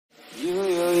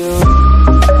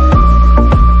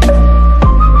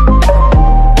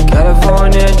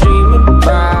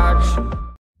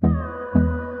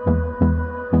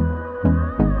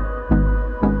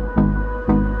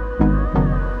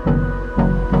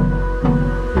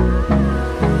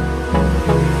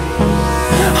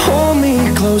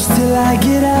close till I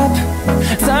get up.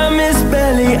 Time is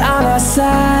barely on our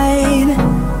side.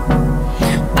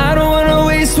 I don't wanna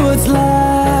waste what's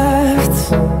left.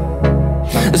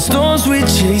 The storms we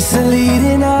chase are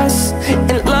leading us,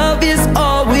 and love is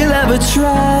all we'll ever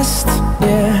trust.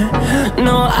 Yeah,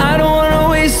 no, I don't wanna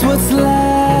waste what's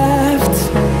left.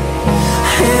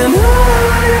 And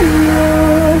on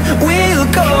we'll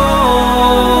go,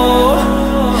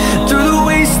 through the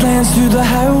wastelands, through the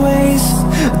highways,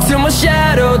 till my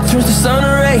shadow turns to sun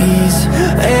rays.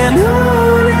 And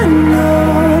on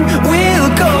we'll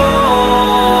go,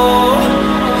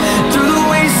 through the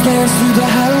wastelands, through the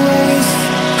highways,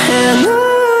 and on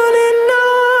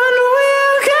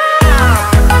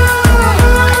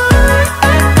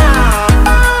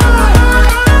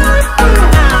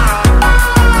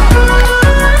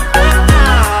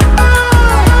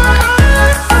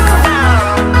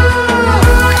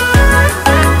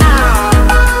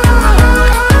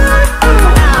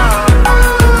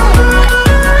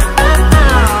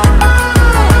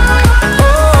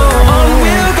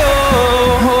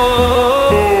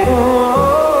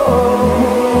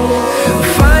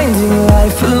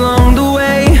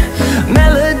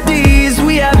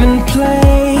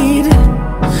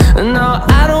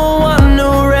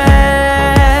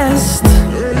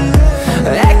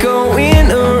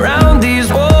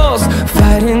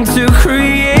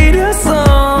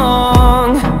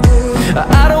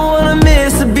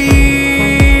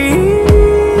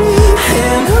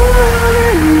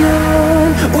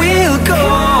we'll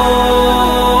go.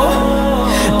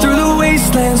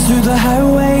 Through the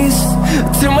highways,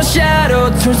 till my shadow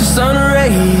turns to sun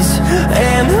rays.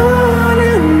 And on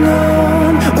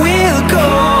we'll go,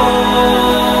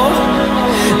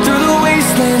 through the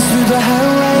wastelands, through the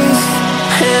highways,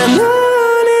 and on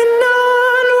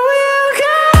we'll go.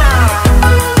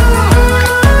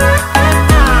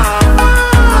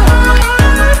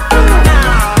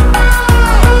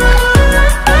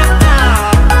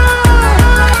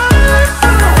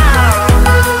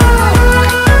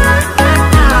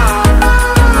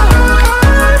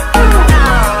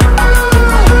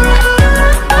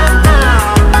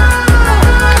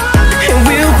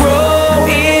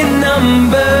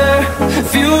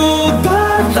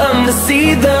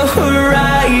 See the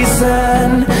horizon,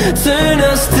 turn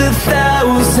us to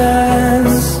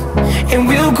thousands, and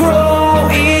we'll grow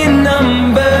in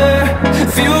number,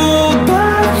 fueled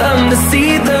by them to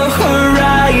see the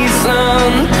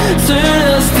horizon, turn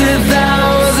us to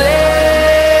thousands.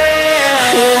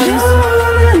 And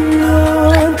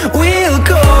on we'll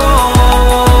go,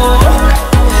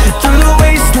 through the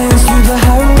wastelands, through the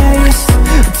highways,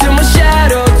 till my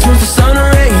shadow turns to sun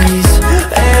rays.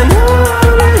 And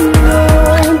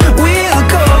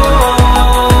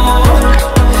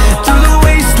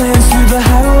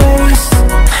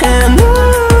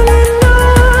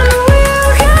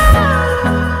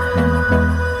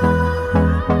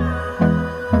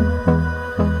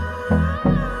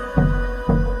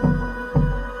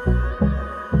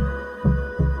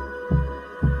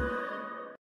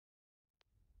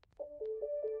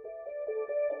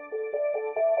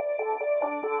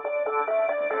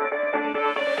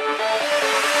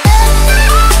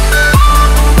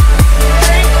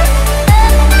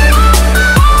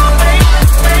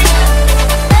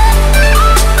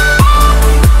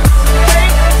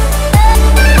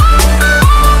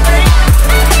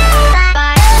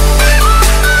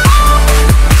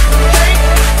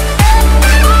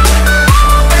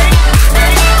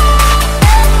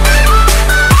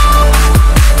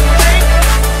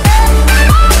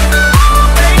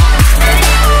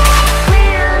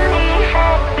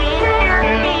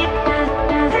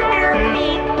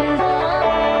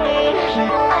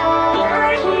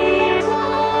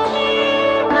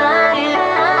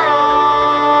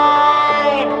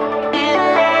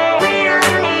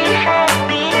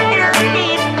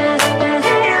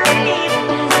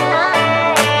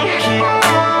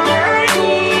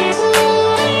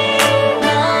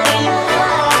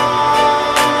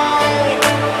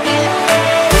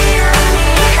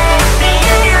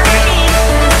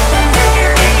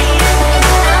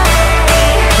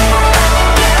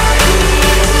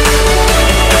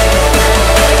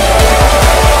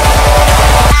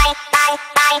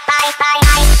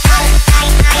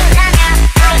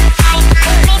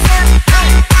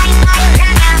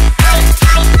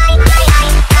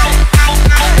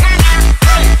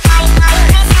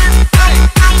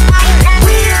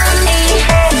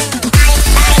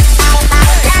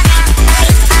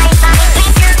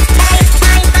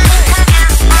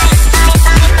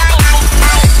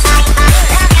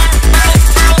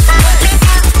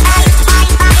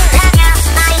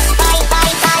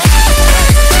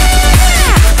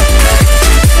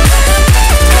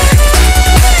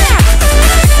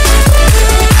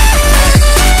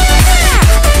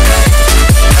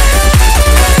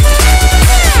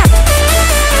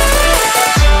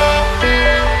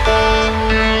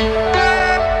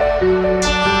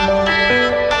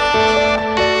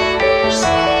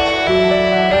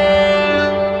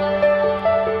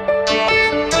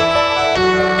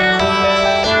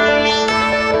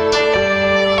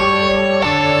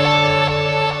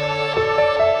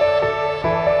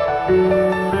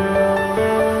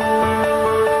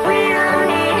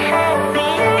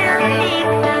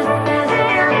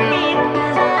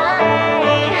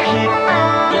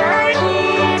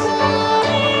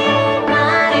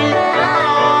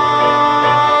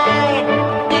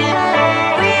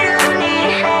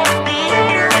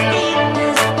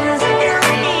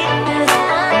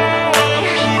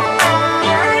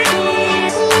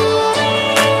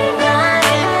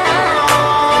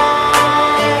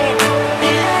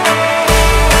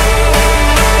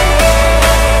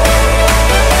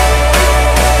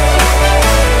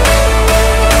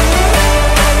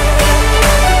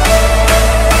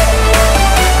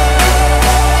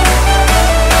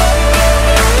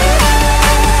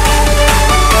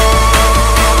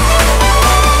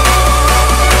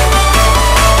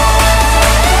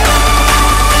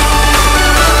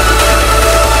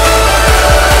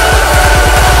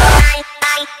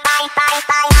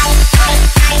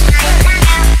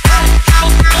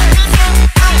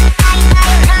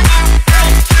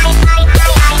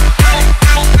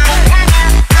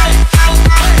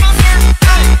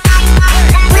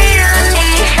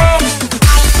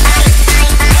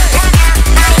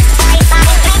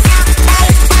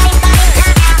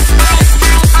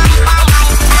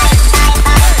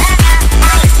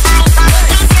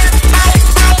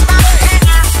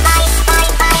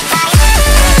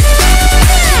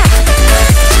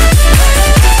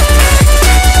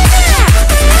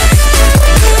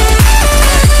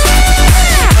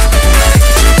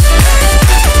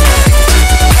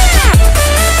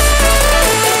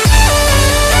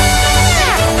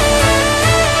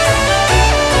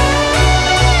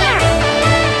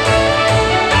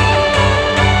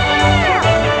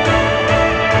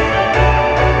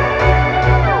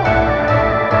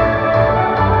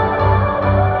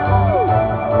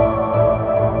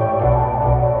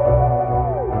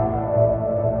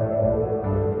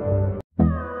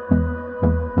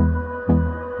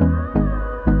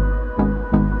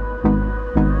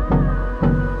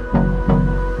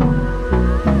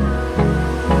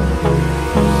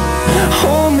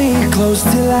close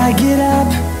till I get up.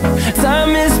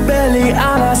 Time is barely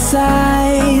on our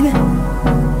side.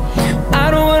 I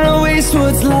don't wanna waste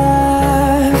what's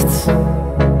left.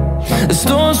 The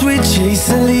storms we chase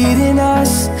are leading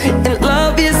us, and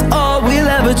love is all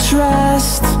we'll ever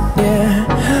trust. Yeah,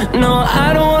 no, I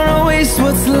don't wanna waste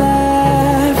what's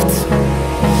left.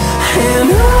 And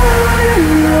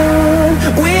on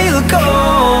we'll go,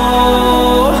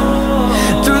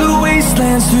 through the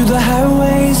wastelands, through the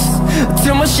highways,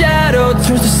 till my shadow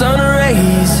turns to sun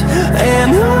rays.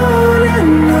 And on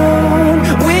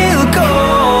we'll go,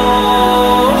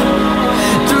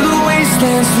 through the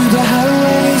wastelands, through the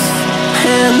highways,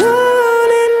 and on.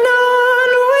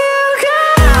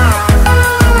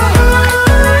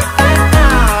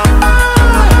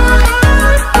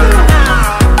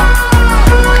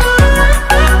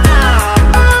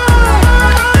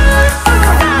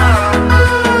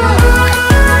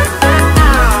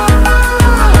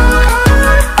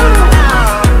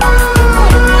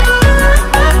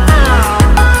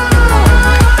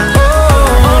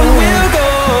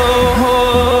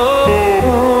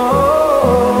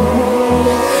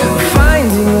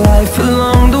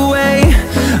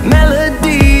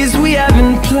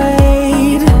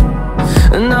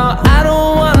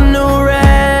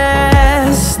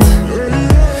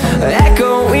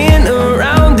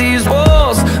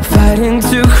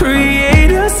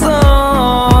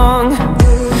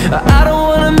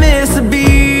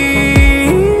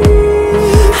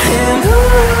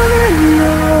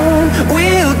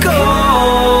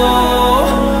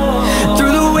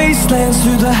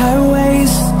 Through the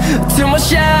highways, till my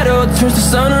shadow turns to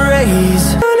sun rays.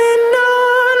 On and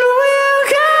on we'll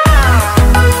go.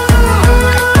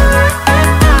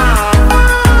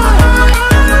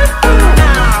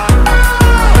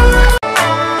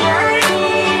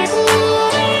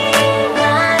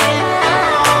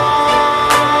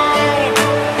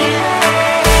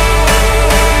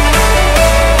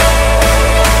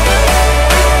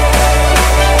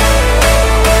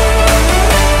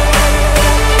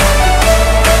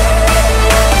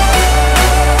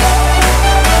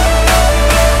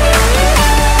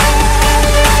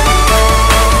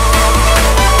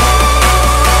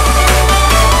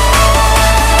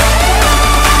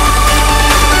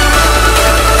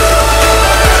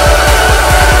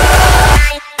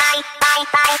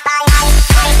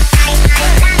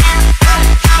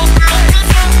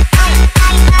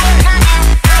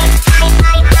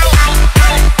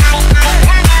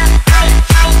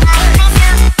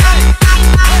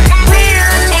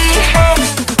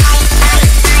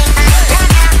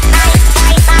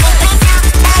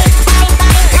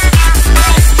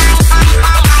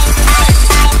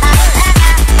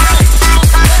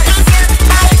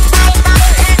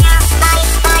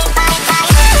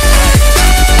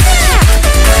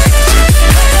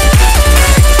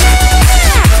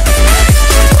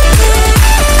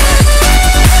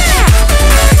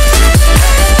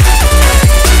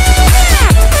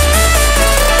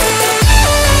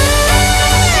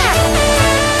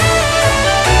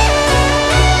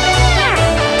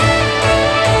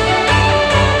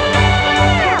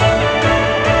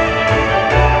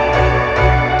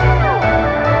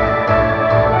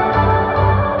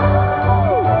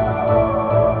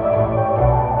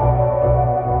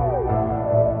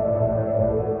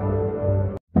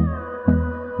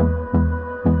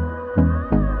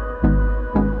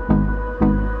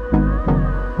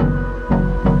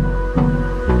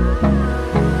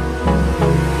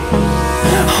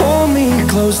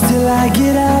 Close till I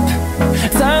get up.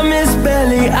 Time is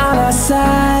barely on our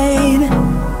side.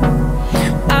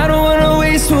 I don't wanna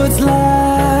waste what's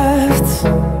left.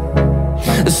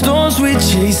 The storms we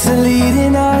chase are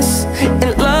leading us,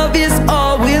 and love is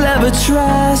all we'll ever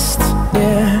trust.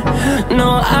 Yeah, no,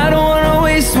 I don't wanna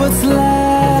waste what's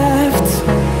left.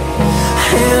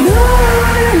 And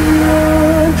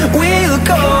on we'll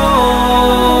go,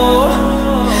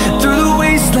 through the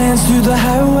wastelands, through the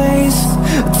highways,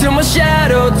 till my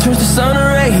shadow turns to sun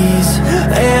rays.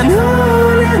 And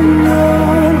on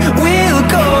we'll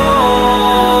go,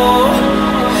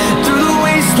 through the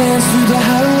wastelands, through the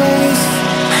highways,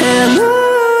 and on.